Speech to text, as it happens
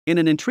In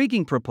an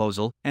intriguing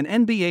proposal, an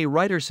NBA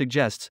writer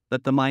suggests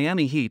that the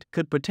Miami Heat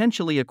could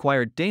potentially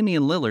acquire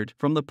Damian Lillard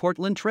from the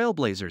Portland Trail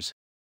Blazers.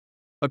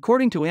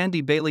 According to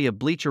Andy Bailey of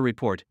Bleacher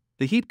Report,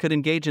 the Heat could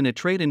engage in a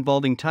trade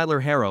involving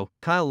Tyler Herro,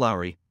 Kyle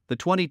Lowry, the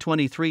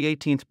 2023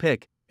 18th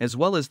pick, as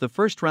well as the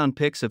first-round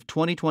picks of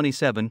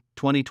 2027,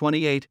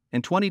 2028,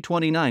 and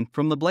 2029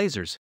 from the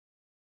Blazers.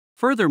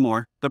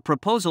 Furthermore, the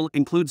proposal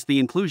includes the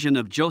inclusion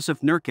of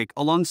Joseph Nurkic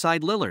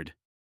alongside Lillard.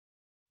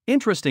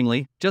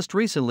 Interestingly, just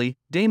recently,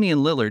 Damian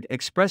Lillard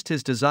expressed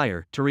his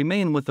desire to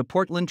remain with the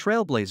Portland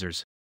Trail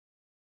Blazers.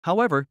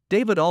 However,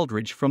 David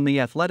Aldridge from The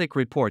Athletic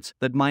reports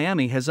that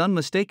Miami has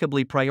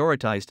unmistakably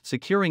prioritized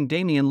securing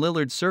Damian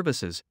Lillard's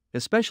services,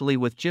 especially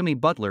with Jimmy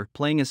Butler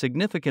playing a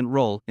significant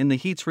role in the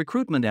Heat's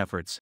recruitment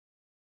efforts.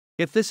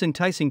 If this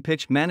enticing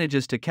pitch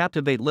manages to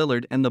captivate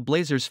Lillard and the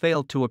Blazers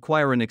fail to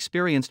acquire an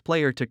experienced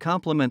player to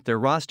complement their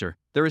roster,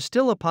 there is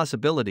still a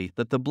possibility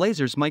that the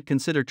Blazers might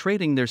consider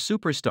trading their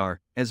superstar,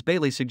 as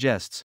Bailey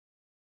suggests.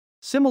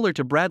 Similar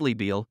to Bradley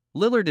Beal,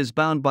 Lillard is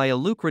bound by a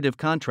lucrative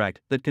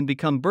contract that can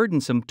become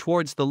burdensome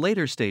towards the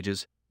later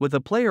stages, with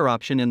a player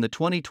option in the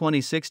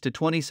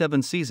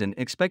 2026-27 season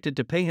expected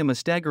to pay him a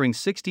staggering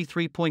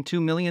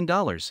 $63.2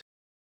 million.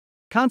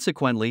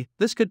 Consequently,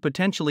 this could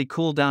potentially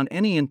cool down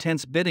any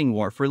intense bidding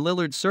war for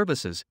Lillard's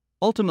services,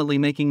 ultimately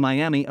making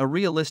Miami a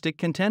realistic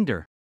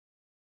contender.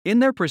 In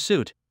their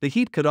pursuit, the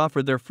Heat could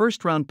offer their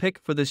first-round pick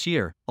for this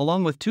year,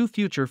 along with 2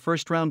 future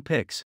first-round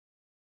picks.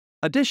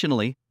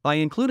 Additionally, by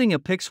including a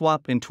pick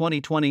swap in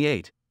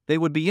 2028, they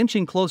would be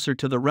inching closer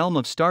to the realm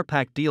of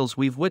star-packed deals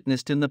we've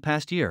witnessed in the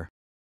past year.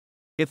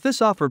 If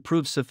this offer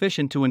proves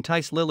sufficient to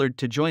entice Lillard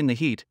to join the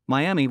Heat,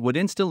 Miami would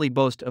instantly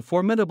boast a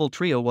formidable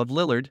trio of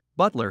Lillard,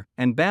 Butler,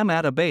 and Bam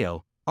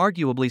Adebayo,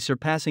 arguably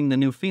surpassing the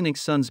new Phoenix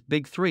Suns'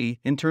 Big Three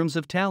in terms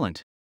of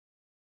talent.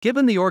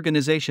 Given the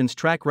organization's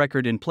track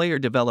record in player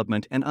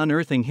development and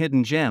unearthing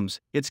hidden gems,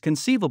 it's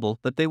conceivable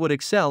that they would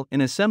excel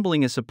in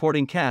assembling a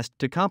supporting cast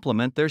to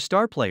complement their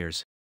star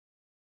players.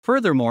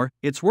 Furthermore,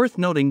 it's worth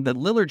noting that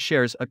Lillard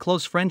shares a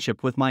close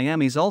friendship with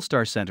Miami's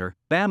all-star center,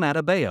 Bam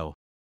Adebayo.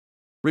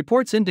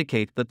 Reports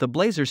indicate that the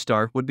Blazers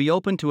star would be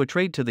open to a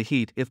trade to the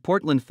Heat if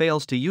Portland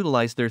fails to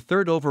utilize their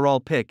 3rd overall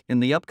pick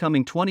in the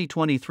upcoming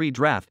 2023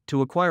 draft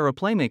to acquire a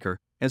playmaker,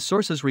 as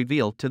sources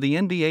reveal to the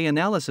NBA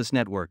Analysis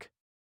Network.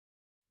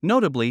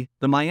 Notably,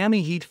 the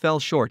Miami Heat fell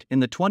short in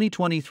the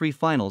 2023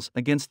 Finals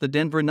against the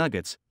Denver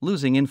Nuggets,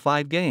 losing in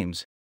 5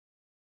 games.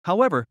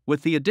 However,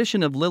 with the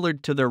addition of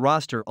Lillard to their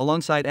roster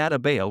alongside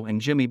Adebayo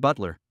and Jimmy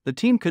Butler, the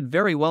team could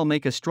very well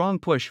make a strong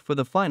push for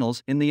the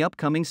finals in the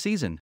upcoming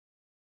season.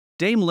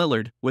 Dame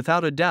Lillard,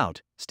 without a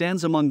doubt,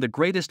 stands among the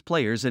greatest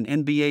players in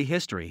NBA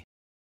history.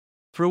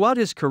 Throughout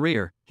his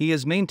career, he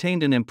has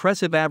maintained an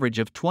impressive average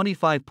of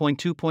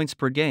 25.2 points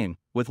per game,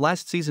 with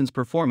last season's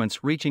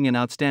performance reaching an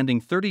outstanding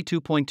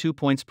 32.2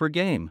 points per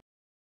game.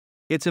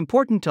 It's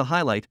important to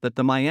highlight that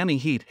the Miami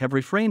Heat have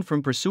refrained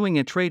from pursuing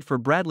a trade for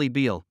Bradley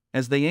Beal,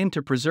 as they aim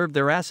to preserve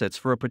their assets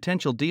for a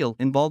potential deal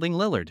involving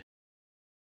Lillard.